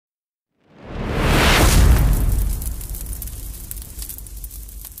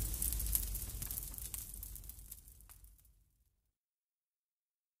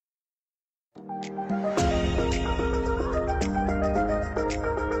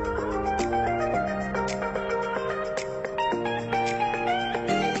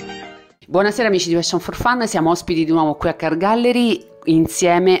Buonasera amici di Passion for Fun, siamo ospiti di nuovo qui a CArt Gallery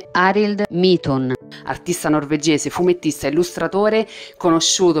insieme a ARILD MIDTHUN, artista norvegese, fumettista e illustratore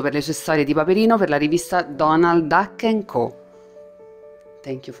conosciuto per le sue storie di Paperino per la rivista Donald Duck and Co.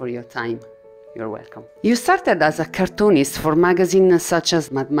 Thank you for your time. You're welcome. You started as a cartoonist for magazines such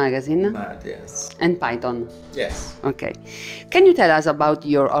as Mad Magazine. Mad, yes. And Python. Yes. Okay. Can you tell us about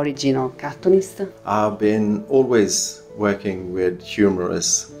your original cartoonist? I've been always working with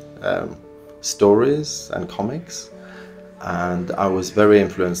humorous stories and comics, and I was very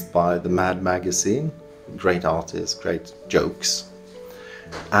influenced by the Mad magazine. Great artists, great jokes,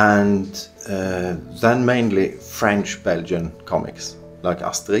 and then mainly French-Belgian comics like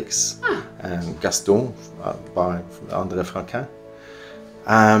Asterix and Gaston by André Franquin,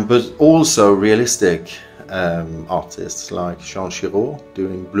 but also realistic artists like Jean Giraud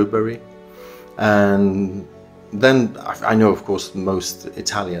doing Blueberry, and then I know of course most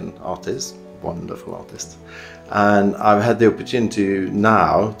Italian artists, wonderful artists, and I've had the opportunity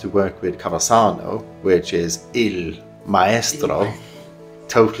now to work with Cavazzano, which is il maestro.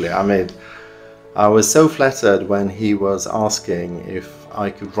 Totally, I mean, I was so flattered when he was asking if I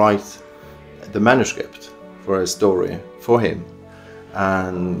could write the manuscript for a story for him,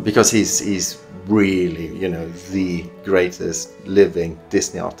 and because he's really, you know, the greatest living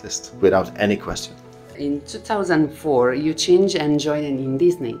Disney artist without any question. In 2004 you changed and joined in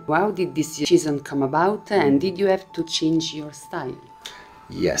Disney. How did this decision come about, and did you have to change your style?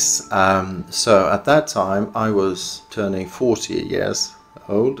 Yes, so at that time I was turning 40 years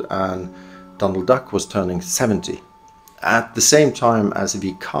old and Donald Duck was turning 70. At the same time as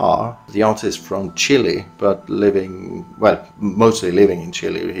Vicar, the artist from Chile, but living, well, mostly living in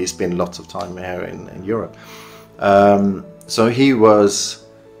Chile. He spent lots of time here in Europe. So he was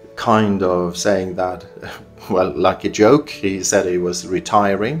kind of saying that, well, like a joke, he said he was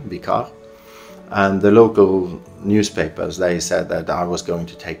retiring, Vicar. And the local newspapers, they said that I was going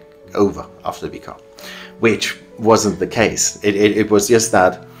to take over after Vicar, which wasn't the case. It was just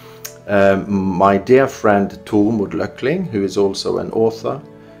that my dear friend Tormod Löckling, who is also an author,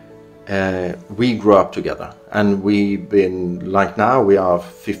 we grew up together, and we've been, like now we are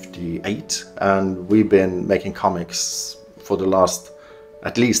 58, and we've been making comics for the last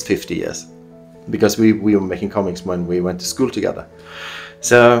at least 50 years, because we were making comics when we went to school together.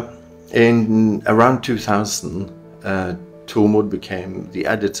 So in around 2000, Tormod became the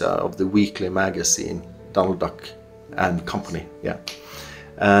editor of the weekly magazine Donald Duck and Company. Yeah.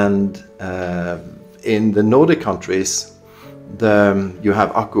 And in the Nordic countries, you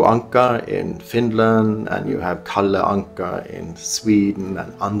have Aku Anka in Finland, and you have Kalle Anka in Sweden,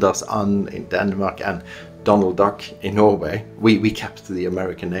 and Anders Ann in Denmark, and Donald Duck in Norway. We kept the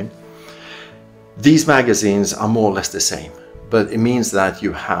American name. These magazines are more or less the same, but it means that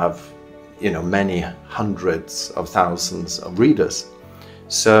you have, you know, many hundreds of thousands of readers.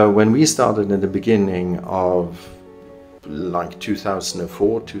 So when we started in the beginning of like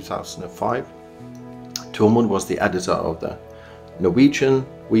 2004, 2005, Tormod was the editor of the Norwegian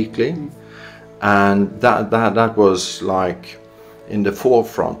Weekly, and that was like in the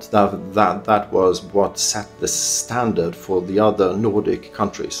forefront. That was what set the standard for the other Nordic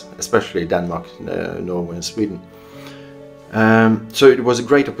countries, especially Denmark, Norway and Sweden. So it was a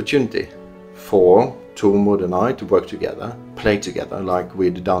great opportunity for Tormod and I to work together, play together like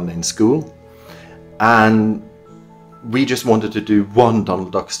we'd done in school, and we just wanted to do one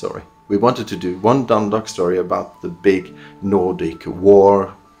Donald Duck story. We wanted to do one Donald Duck story about the big Nordic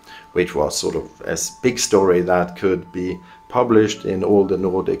war, which was sort of a big story that could be published in all the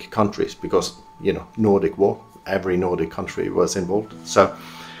Nordic countries, because, you know, Nordic war, every Nordic country was involved. So,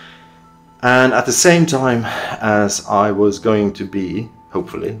 and at the same time as I was going to be,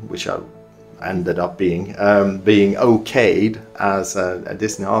 hopefully, which I ended up being okayed as a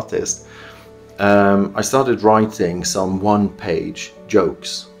Disney artist, I started writing some one-page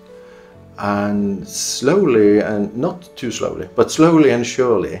jokes, and slowly, and not too slowly, but slowly and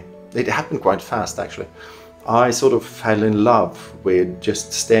surely, it happened quite fast actually, I sort of fell in love with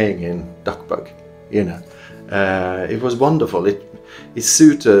just staying in Duckburg, you know. It was wonderful. It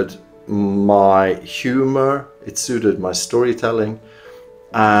suited my humor, it suited my storytelling,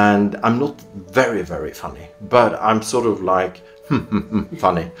 and I'm not very, very funny, but I'm sort of like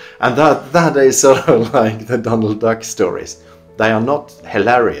funny, and that is sort of like the Donald Duck stories. They are not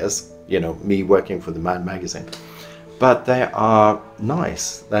hilarious, you know, me working for the Mad magazine, but they are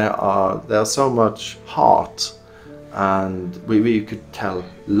nice. They are so much heart, and we could tell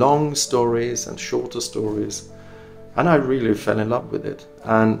long stories and shorter stories, and I really fell in love with it.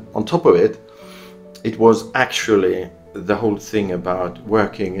 And on top of it, it was actually the whole thing about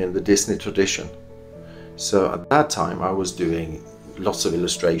working in the Disney tradition. So at that time I was doing lots of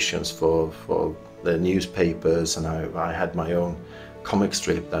illustrations for the newspapers, and I had my own comic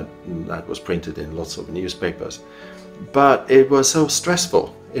strip that was printed in lots of newspapers. But it was so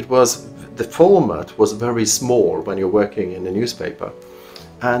stressful. The format was very small when you're working in a newspaper,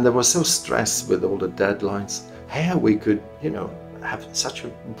 and there was so stress with all the deadlines. Here we could, have such a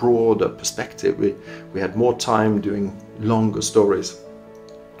broader perspective. We had more time doing longer stories,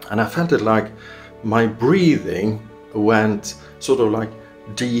 and I felt it like my breathing went sort of like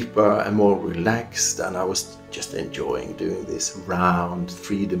deeper and more relaxed, and I was just enjoying doing these round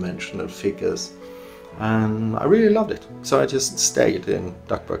three-dimensional figures, and I really loved it. So I just stayed in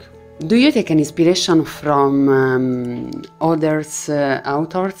Duckburg. Do you take an inspiration from other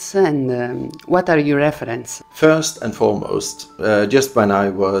authors, and what are your references? First and foremost, just when I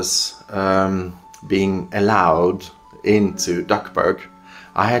was being allowed into Duckburg,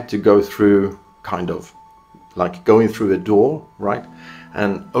 I had to go through kind of like going through a door, right?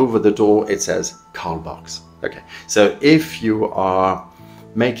 And over the door it says Carl Barks. Okay, so if you are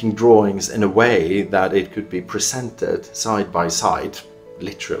making drawings in a way that it could be presented side by side,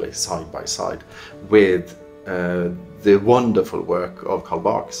 literally side by side, with the wonderful work of Carl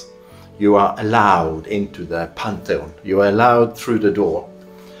Barks, you are allowed into the pantheon. You are allowed through the door,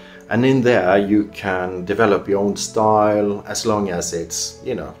 and in there you can develop your own style as long as it's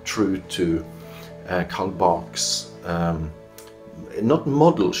true to Carl Barks. Not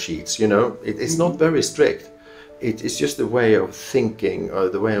model sheets, it's not very strict. It's just the way of thinking or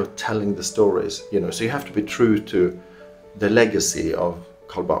the way of telling the stories, so you have to be true to the legacy of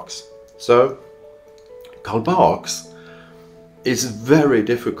Carl Barks. So Carl Barks is very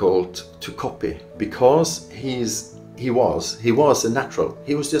difficult to copy because he was a natural.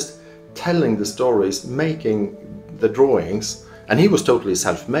 He was just telling the stories, making the drawings, and he was totally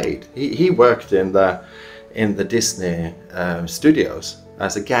self-made. He worked in the Disney studios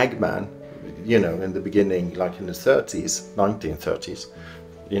as a gag man, in the beginning, like in the 1930s,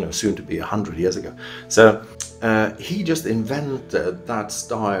 soon to be 100 years ago. So he just invented that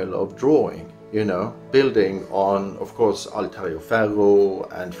style of drawing, building on, of course, Alterio Ferro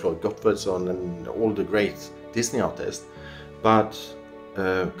and Floyd Gottfredson and all the great Disney artists. But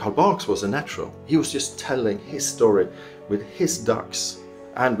Carl Barks was a natural. He was just telling his story with his ducks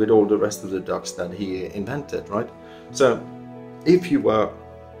and with all the rest of the ducks that he invented, right? So if you were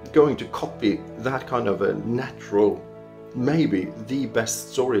going to copy that kind of a natural, maybe the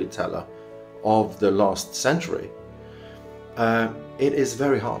best storyteller of the last century, it is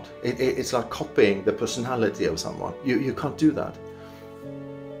very hard. It's like copying the personality of someone. You can't do that.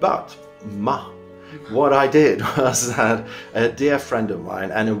 But what I did was that a dear friend of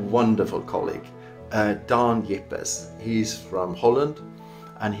mine and a wonderful colleague, Daan Jippes, he's from Holland,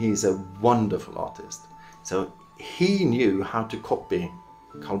 and he's a wonderful artist. So he knew how to copy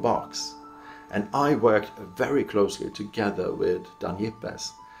Carl Barks, and I worked very closely together with Daan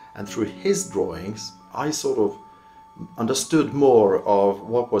Jippes, and through his drawings I sort of understood more of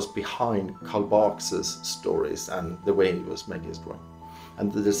what was behind Carl Barks's stories and the way he was making his drawing.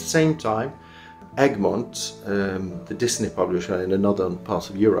 And at the same time, Egmont, the Disney publisher in the northern parts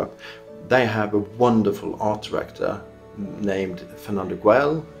of Europe, they have a wonderful art director named Fernando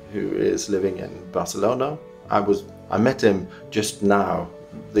Guel, who is living in Barcelona. I met him just now,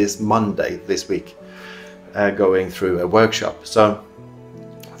 this Monday, this week, going through a workshop. So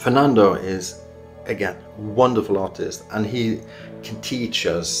Fernando is, again, a wonderful artist, and he can teach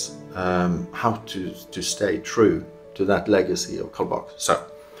us how to stay true to that legacy of Carl Barks. So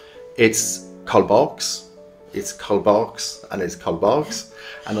it's Carl Barks, it's Carl Barks, and it's Carl Barks.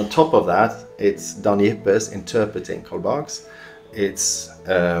 And on top of that, it's Daan Jippes interpreting Carl Barks. It's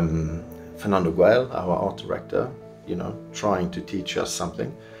Fernando Guel, our art director, trying to teach us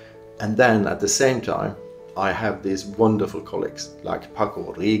something. And then at the same time, I have these wonderful colleagues like Paco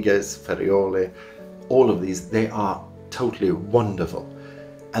Rodriguez, Ferrioli, all of these, they are totally wonderful.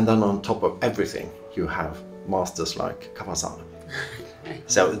 And then on top of everything, you have masters like Cavazzano.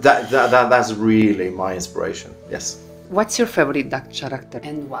 So that's really my inspiration, yes. What's your favorite duck character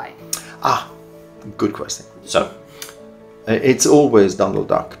and why? Good question. So it's always Donald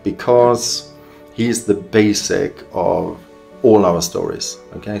Duck, because he's the basic of all our stories.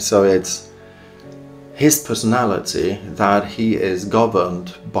 Okay, so it's his personality that he is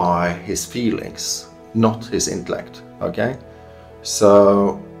governed by his feelings, not his intellect. Okay,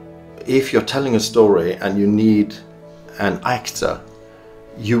 so if you're telling a story and you need an actor,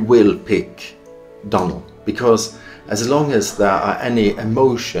 you will pick Donald, because as long as there are any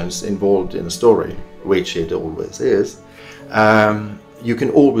emotions involved in a story, which it always is, you can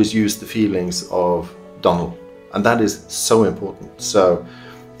always use the feelings of Donald, and that is so important. So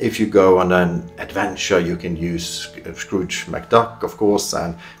if you go on an adventure, you can use Scrooge McDuck, of course,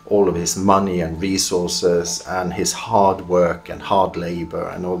 and all of his money and resources and his hard work and hard labor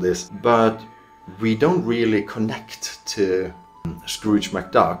and all this. But we don't really connect to Scrooge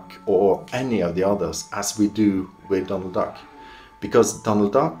McDuck or any of the others as we do with Donald Duck. Because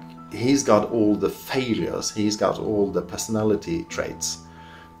Donald Duck, he's got all the failures, he's got all the personality traits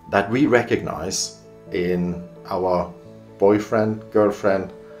that we recognize in our boyfriend,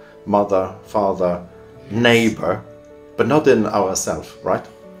 girlfriend, mother, father, neighbor, but not in ourselves, right?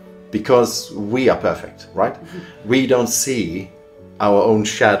 Because we are perfect, right? We don't see our own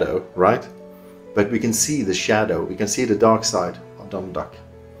shadow, right? But we can see the shadow, we can see the dark side of Donald Duck.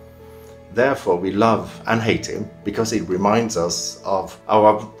 Therefore, we love and hate him because it reminds us of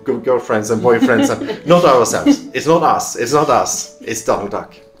our girlfriends and boyfriends, and not ourselves. It's not us, it's not us, it's Donald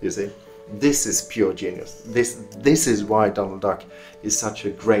Duck, you see? This is pure genius. This is why Donald Duck is such a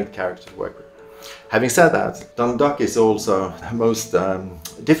great character to work with. Having said that, Donald Duck is also the most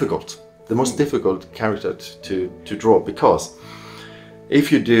difficult character to draw, because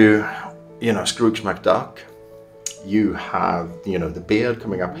if you do, you know, Scrooge McDuck, you have, you know, the beard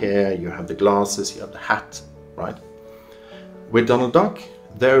coming up here, you have the glasses, you have the hat, right? With Donald Duck,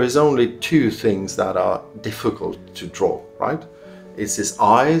 there is only two things that are difficult to draw, right? It's his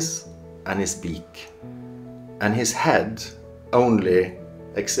eyes and his beak. And his head only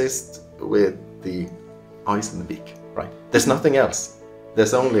exists with the eyes and the beak, right? There's nothing else.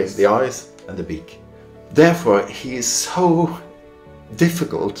 There's only the eyes and the beak. Therefore, he is so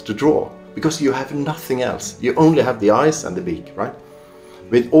difficult to draw, because you have nothing else. You only have the eyes and the beak, right?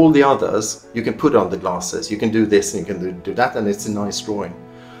 With all the others, you can put on the glasses, you can do this and you can do that, and it's a nice drawing.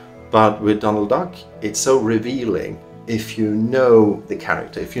 But with Donald Duck, it's so revealing if you know the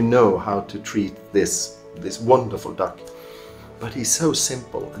character, if you know how to treat this wonderful duck. But he's so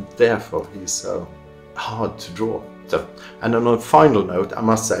simple, and therefore he's so hard to draw. So, and on a final note, I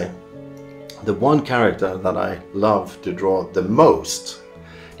must say, the one character that I love to draw the most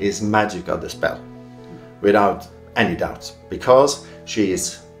is Magica the Spell, without any doubt, because she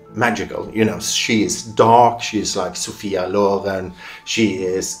is magical, you know, she is dark, she's like Sophia Loren, she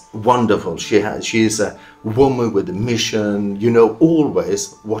is wonderful, she is a woman with a mission, you know,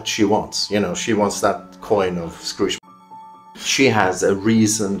 always what she wants, you know, she wants that coin of Scrooge. She has a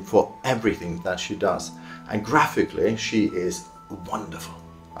reason for everything that she does, and graphically she is wonderful.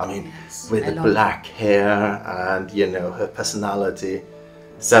 I mean, with the black hair and, you know, her personality.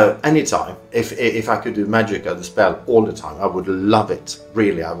 So anytime, if I could do Magica the Spell all the time, I would love it,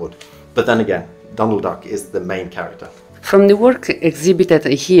 really I would. But then again, Donald Duck is the main character. From the work exhibited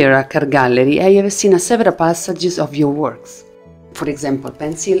here at CArt Gallery, I have seen several passages of your works. For example,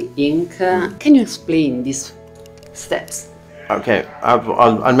 pencil, ink. Can you explain these steps? Okay,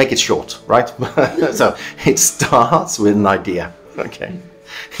 I'll make it short, right? So it starts with an idea, okay?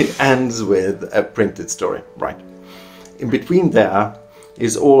 It ends with a printed story, right? In between there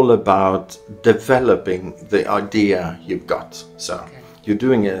is all about developing the idea you've got. So you're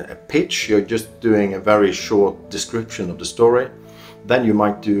doing a pitch, you're just doing a very short description of the story. Then you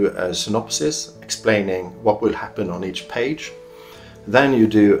might do a synopsis explaining what will happen on each page. Then you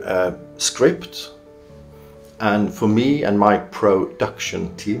do a script. And for me and my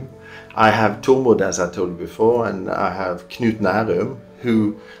production team, I have Tormod, as I told you before, and I have Knut Nærum,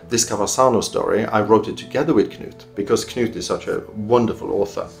 who, this Cavazzano story, I wrote it together with Knut, because Knut is such a wonderful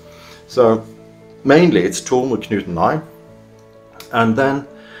author. So mainly it's Tormod, Knut and I. And then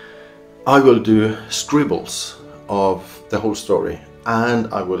I will do scribbles of the whole story,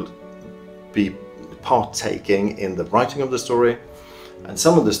 and I will be partaking in the writing of the story. And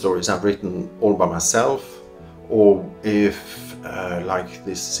some of the stories I've written all by myself, or if, like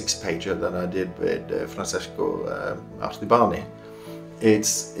this 6-pager that I did with Francesco Artibani,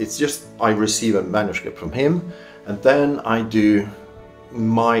 it's just I receive a manuscript from him, and then I do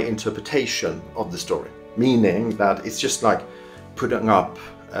my interpretation of the story, meaning that it's just like putting up,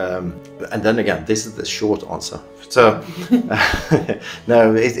 and then again, this is the short answer. So,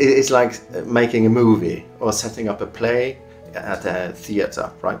 no, it's like making a movie or setting up a play at a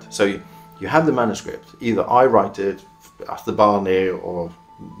theater, right? So you have the manuscript, either I write it, Artibani, or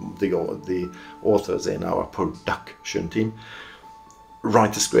the authors in our production team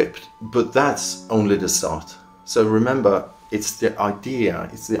write the script, but that's only the start. So remember, it's the idea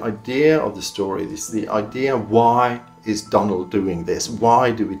of the story, it's the idea, why is Donald doing this,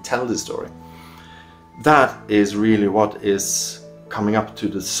 why do we tell the story? that is really what is coming up to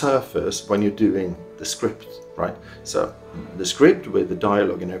the surface when you're doing the script, right? So the script with the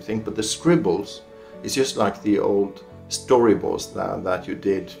dialogue and everything, but the scribbles is just like the old storyboards that you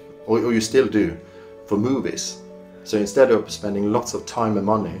did, or you still do, for movies. So instead of spending lots of time and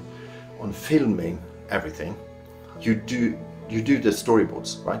money on filming everything, you do the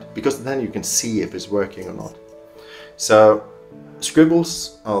storyboards, right? Because then you can see if it's working or not. So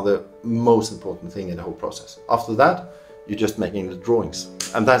scribbles are the most important thing in the whole process. After that, you're just making the drawings,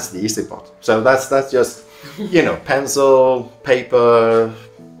 and that's the easy part. So that's just, you know, pencil, paper,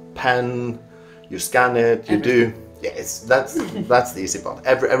 pen, you scan it, you do. Yes, that's the easy part.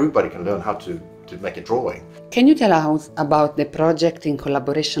 Everybody can learn how to make a drawing. Can you tell us about the project in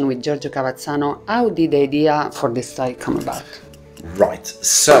collaboration with Giorgio Cavazzano? How did the idea for the story come about? Right,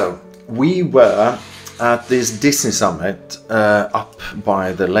 so we were at this Disney summit up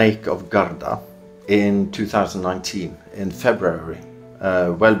by the lake of Garda in 2019, in February,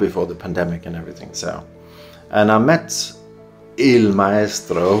 well before the pandemic and everything. So, and I met Il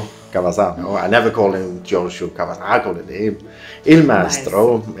Maestro Cavazzano. I never call him Giorgio Cavazzano, I call it Il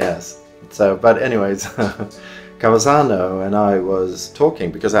Maestro, nice. Yes. So, but anyways, Cavazzano and I was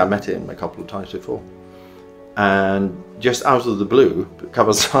talking because I met him a couple of times before. And just out of the blue,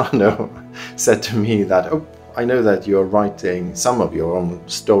 Cavazzano said to me that, oh, I know that you're writing some of your own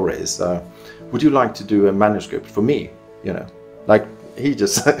stories. Would you like to do a manuscript for me? You know, like he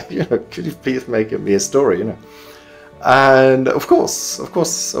just said, you know, could you please make me a story, you know? And of course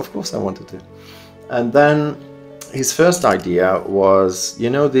I wanted to. And then his first idea was, you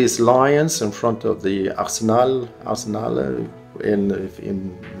know, these lions in front of the Arsenale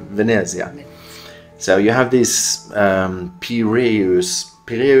in Venezia. So you have this Piraeus.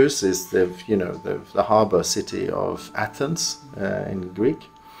 Piraeus is the harbor city of Athens in Greek.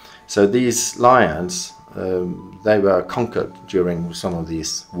 So these lions, they were conquered during some of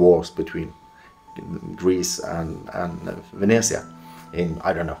these wars between Greece and Venezia in,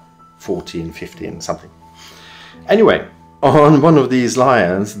 I don't know, 14, 15, something. Anyway, on one of these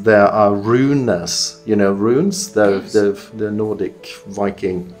lions there are runes, you know, runes, the Nordic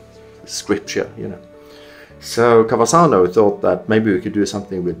Viking scripture, you know. So Cavazzano thought that maybe we could do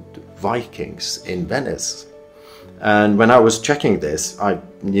something with Vikings in Venice. And when I was checking this, I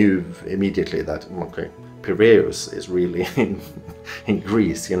knew immediately that, okay, Piraeus is really in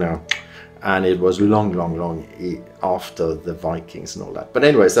Greece, you know. And it was long after the Vikings and all that. But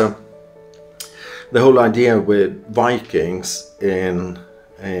anyway, so the whole idea with Vikings in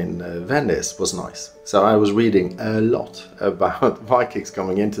Venice was nice. So I was reading a lot about Vikings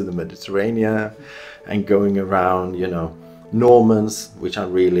coming into the Mediterranean and going around, you know, Normans, which are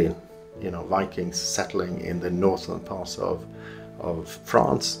really, you know, Vikings settling in the northern parts of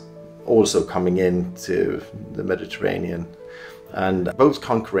France, also coming into the Mediterranean, and both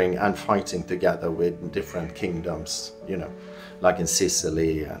conquering and fighting together with different kingdoms, you know, like in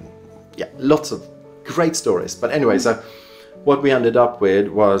Sicily, and yeah, lots of great stories. But anyway, so what we ended up with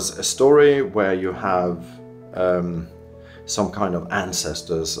was a story where you have some kind of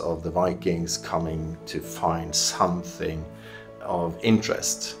ancestors of the Vikings coming to find something of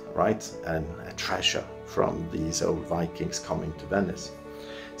interest, right? And a treasure from these old Vikings coming to Venice.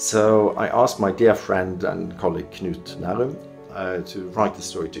 So I asked my dear friend and colleague Knut Nærum to write the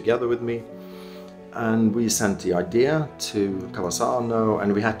story together with me. And we sent the idea to Cavazzano,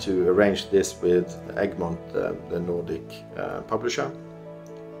 and we had to arrange this with Egmont, the Nordic publisher.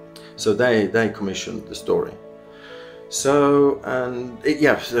 So they commissioned the story. So, and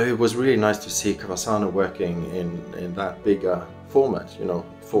so it was really nice to see Cavazzano working in that bigger format, you know,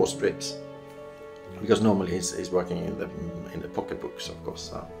 4 strips. Because normally he's working in the pocketbooks, of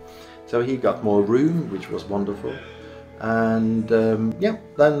course. So he got more room, which was wonderful. And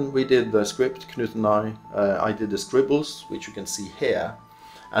then we did the script, Knut and I did the scribbles, which you can see here.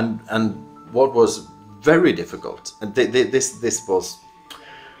 And what was very difficult, and this was,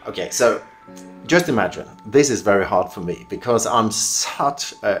 okay, so just imagine, this is very hard for me because I'm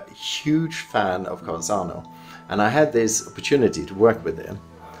such a huge fan of Cavazzano, and I had this opportunity to work with him,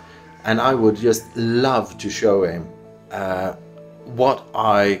 and I would just love to show him what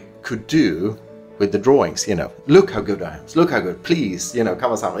I could do with the drawings, you know. Look how good I am, look how good, please, you know,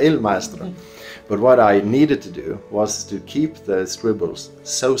 Cavazzano, il maestro. But what I needed to do was to keep the scribbles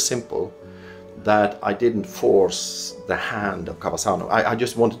so simple that I didn't force the hand of Cavazzano. I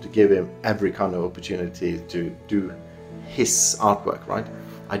just wanted to give him every kind of opportunity to do his artwork, right?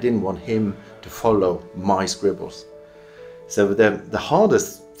 I didn't want him to follow my scribbles. So the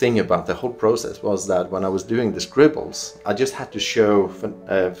hardest thing about the whole process was that when I was doing the scribbles, I just had to show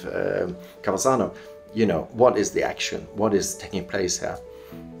Cavazzano, you know, what is the action, what is taking place here,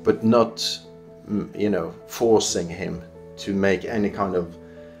 but not, you know, forcing him to make any kind of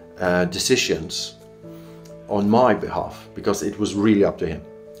decisions on my behalf, because it was really up to him.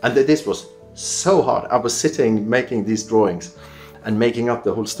 And this was so hard. I was sitting making these drawings and making up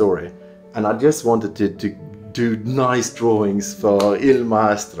the whole story, and I just wanted to do nice drawings for Il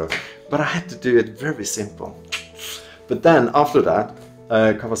Maestro, but I had to do it very simple. But then after that,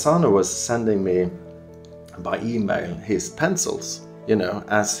 Cavazzano was sending me by email his pencils, you know,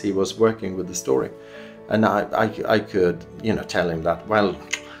 as he was working with the story. And I could, you know, tell him that, well,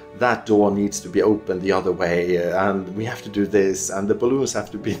 that door needs to be opened the other way, and we have to do this, and the balloons have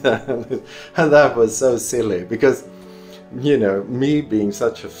to be there. And that was so silly, because, you know, me being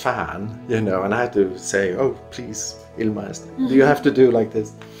such a fan, you know, and I had to say, oh, please, Il Maestro, do you have to do like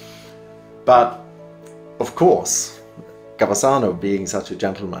this? But, of course, Cavazzano, being such a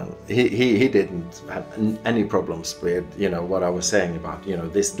gentleman, he didn't have any problems with, you know, what I was saying about, you know,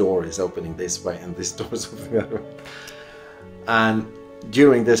 this door is opening this way and this door is opening that way. And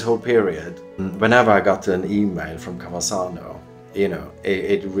during this whole period, whenever I got an email from Cavazzano, you know,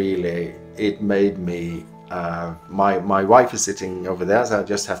 it really made me, my wife is sitting over there, so I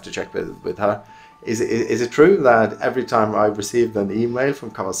just have to check with her. Is it true that every time I received an email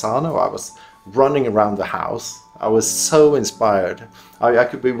from Cavazzano, I was running around the house? I was so inspired. I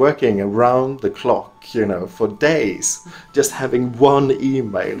could be working around the clock, you know, for days, just having one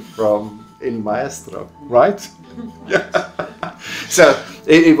email from Il Maestro, right? So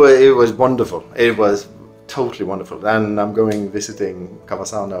it was wonderful. It was totally wonderful. And I'm going visiting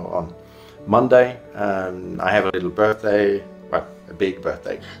Cavazzano on Monday, and I have a little birthday, well, a big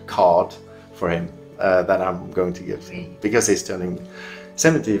birthday card for him that I'm going to give him, because he's turning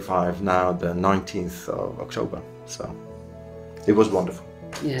 75 now, the 19th of October. So it was wonderful.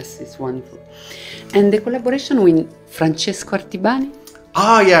 Yes, it's wonderful. And the collaboration with Francesco Artibani?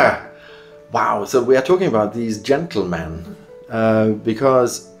 Ah, yeah. Wow. So we are talking about these gentlemen,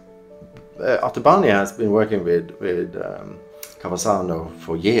 because Artibani has been working with Cavazzano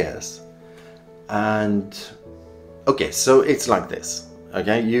for years. And okay, so it's like this.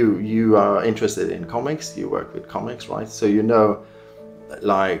 Okay, you are interested in comics, you work with comics, right? So you know,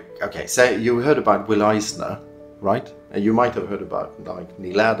 like, okay, say you heard about Will Eisner, right? And you might have heard about like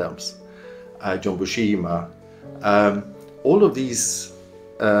Neil Adams, John Buscema. All of these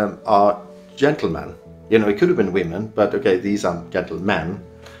are gentlemen. You know, it could have been women, but okay, these are gentlemen.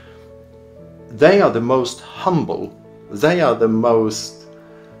 They are the most humble. They are the most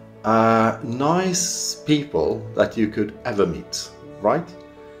nice people that you could ever meet, right?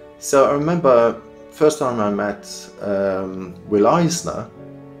 So I remember first time I met Will Eisner,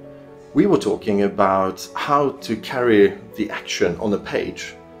 we were talking about how to carry the action on a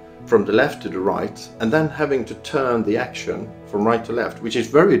page from the left to the right, and then having to turn the action from right to left, which is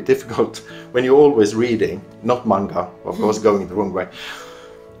very difficult when you're always reading, not manga, of course, going the wrong way.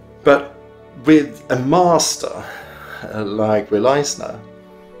 But with a master like Will Eisner,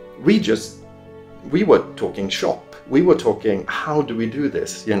 we were talking shop. We were talking, how do we do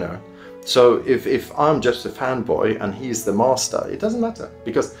this, you know? So if I'm just a fanboy and he's the master, it doesn't matter,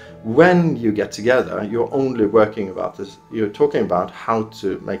 because when you get together, you're only working about this, you're talking about how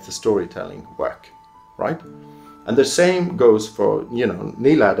to make the storytelling work, right? And the same goes for, you know,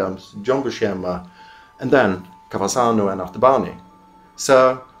 Neil Adams, John Buscema, and then Cavazzano and Artibani.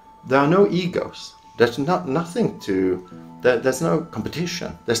 So there are no egos. There's nothing to, there's no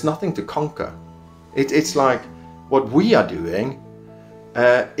competition. There's nothing to conquer. It's like what we are doing.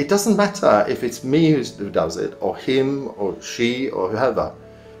 It doesn't matter if it's me who does it, or him, or she, or whoever.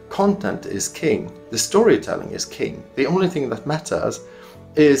 Content is king. The storytelling is king. The only thing that matters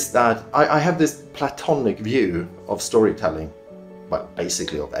is that I have this platonic view of storytelling, well,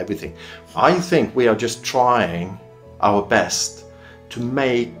 basically of everything. I think we are just trying our best to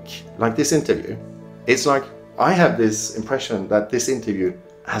make, like this interview, it's like I have this impression that this interview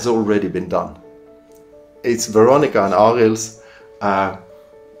has already been done. It's Veronica and Arild's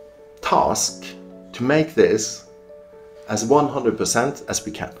task to make this as 100% as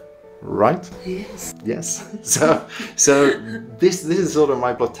we can, right? Yes. Yes. So this is sort of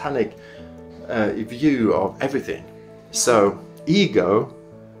my platonic view of everything. So ego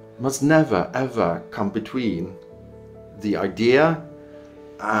must never ever come between the idea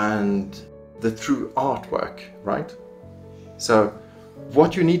and the true artwork, right? So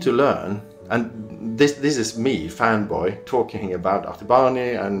what you need to learn, and this is me, fanboy, talking about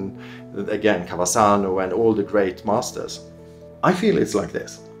Artibani and again Cavazzano and all the great masters. I feel it's like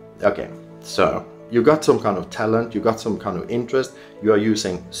this. Okay, so you got some kind of talent, you got some kind of interest, you are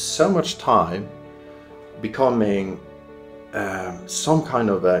using so much time becoming some kind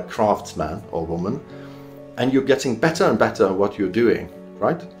of a craftsman or woman, and you're getting better and better at what you're doing,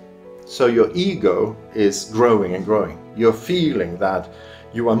 right? So your ego is growing and growing. You're feeling that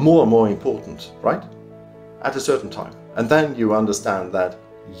you are more and more important, right? At a certain time. And then you understand that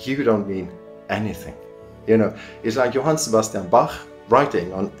you don't mean anything. You know, it's like Johann Sebastian Bach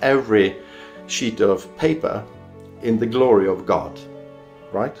writing on every sheet of paper in the glory of God,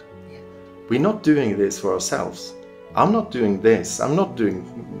 right? We're not doing this for ourselves. I'm not doing this. I'm not doing,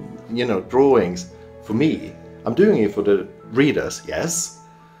 you know, drawings for me. I'm doing it for the readers, yes.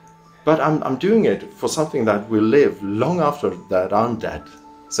 But I'm doing it for something that will live long after that I'm dead.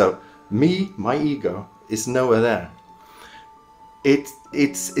 So me, my ego, is nowhere there.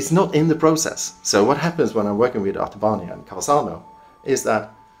 It's not in the process. So what happens when I'm working with Artibani and Cavazzano is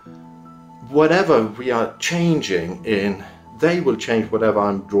that whatever we are changing in, they will change whatever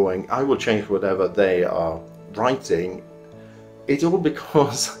I'm drawing, I will change whatever they are writing. It's all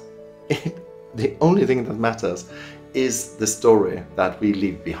because the only thing that matters is the story that we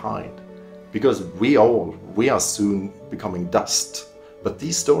leave behind. Because we are soon becoming dust. But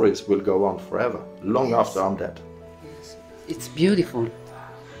these stories will go on forever, long after I'm dead. Yes. It's beautiful.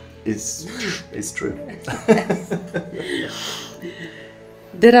 It's true.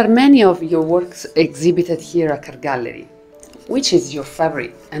 There are many of your works exhibited here at CArt Gallery. Which is your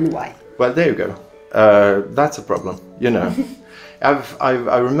favorite and why? Well, there you go. That's a problem, you know.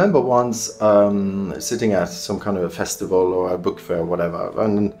 I remember once sitting at some kind of a festival or a book fair or whatever,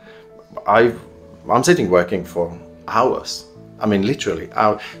 and I'm sitting working for hours. I mean, literally.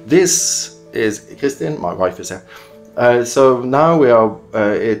 This is Kristin, my wife is here. So now we are,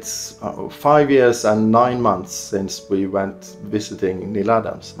 it's 5 years and 9 months since we went visiting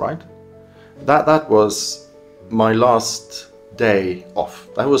Nella, right? That was my last day off.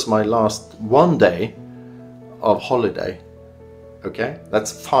 That was my last 1 day of holiday. Okay,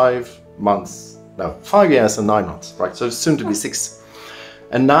 that's 5 months. No, 5 years and 9 months, right? So soon to be 6.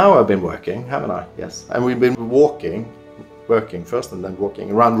 And now I've been working, haven't I? Yes. And we've been working first and then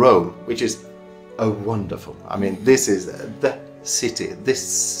walking around Rome, which is a wonderful. I mean, this is the city, this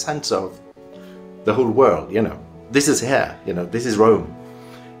center of the whole world, you know. This is here, you know, this is Rome.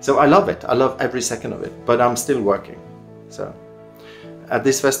 So I love it. I love every second of it, but I'm still working. So at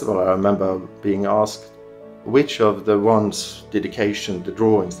this festival, I remember being asked which of the ones, dedication, the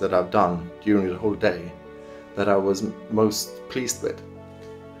drawings that I've done during the whole day that I was most pleased with.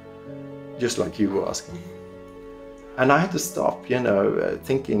 Just like you were asking. And I had to stop, you know,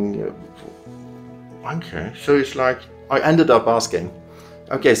 thinking, okay, so it's like, I ended up asking,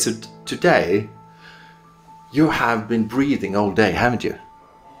 okay, so today you have been breathing all day, haven't you?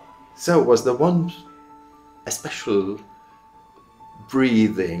 So was there one special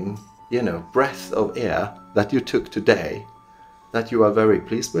breathing, you know, breath of air that you took today that you are very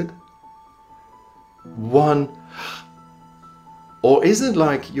pleased with? One, or is it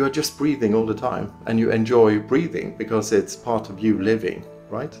like you're just breathing all the time and you enjoy breathing because it's part of you living,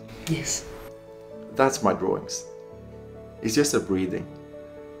 right? Yes. That's my drawings. It's just a breathing.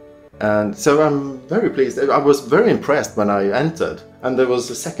 And so I'm very pleased. I was very impressed when I entered, and there was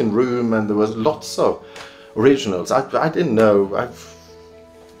a second room and there was lots of originals. I didn't know,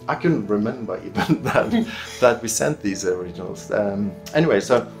 I couldn't remember even that we sent these originals. Anyway,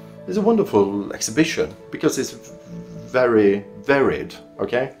 so it's a wonderful exhibition because it's very varied,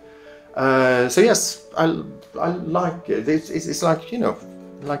 okay? So yes, I like it. It's like, you know,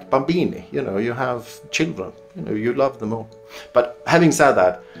 like bambini, you know, you have children, you know, you love them all. But having said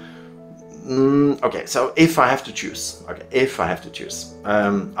that, okay, so if I have to choose,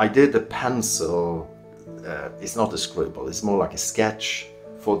 I did a pencil, it's not a scribble, it's more like a sketch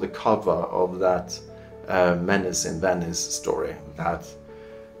for the cover of that Menace in Venice story that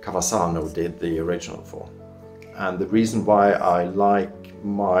Cavazzano did the original for. And the reason why I like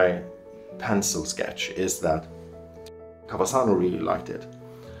my pencil sketch is that Cavazzano really liked it.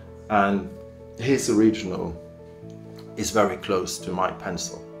 And his original is very close to my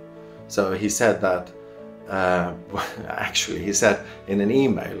pencil. So he said that, actually he said in an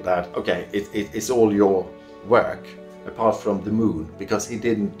email that, okay, it's all your work apart from the moon, because he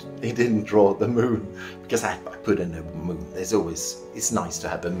didn't draw the moon, because I put in a moon. It's nice to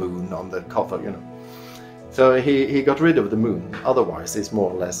have a moon on the cover, you know. So he got rid of the moon. Otherwise, it's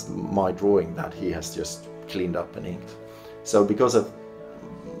more or less my drawing that he has just cleaned up and inked. So because of,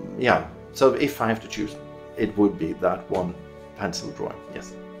 yeah, so if I have to choose, it would be that one pencil drawing,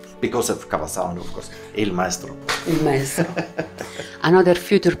 yes. Because of Cavazzano, of course, il maestro. Il maestro. Another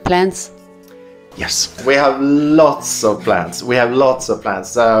future plans? Yes, we have lots of plans.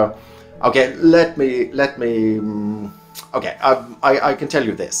 So Okay, let me. Okay, I can tell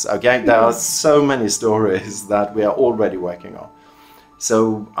you this. Okay, there are so many stories that we are already working on.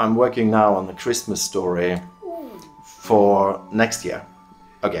 So I'm working now on the Christmas story for next year.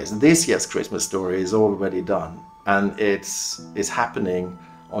 Okay, so this year's Christmas story is already done, and it's happening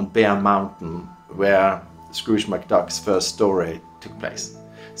on Bear Mountain, where Scrooge McDuck's first story took place.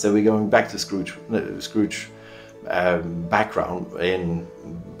 So we're going back to Scrooge background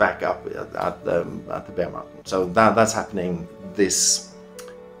back up at the Bear Mountain. So that's happening this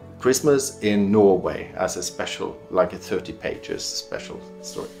Christmas in Norway as a special, like a 30 pages special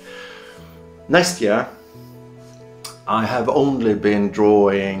story. Next year, I have only been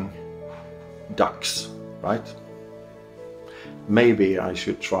drawing ducks, right? Maybe I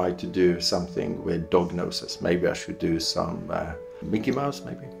should try to do something with dog noses. Maybe I should do some Mickey Mouse,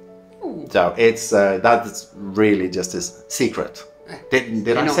 maybe. Ooh. So it's that's really just a secret.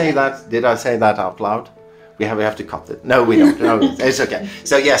 Did I say that? Did I say that out loud? We have to cut it. No, we don't. No, it's okay.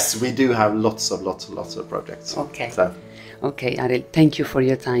 So yes, we do have lots of projects. Okay. So. Okay, ARILD, thank you for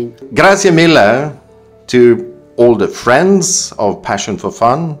your time. Grazie mille to all the friends of Passion for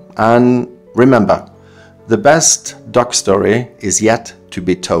Fun, and remember, the best duck story is yet to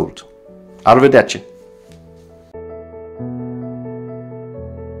be told. Arrivederci.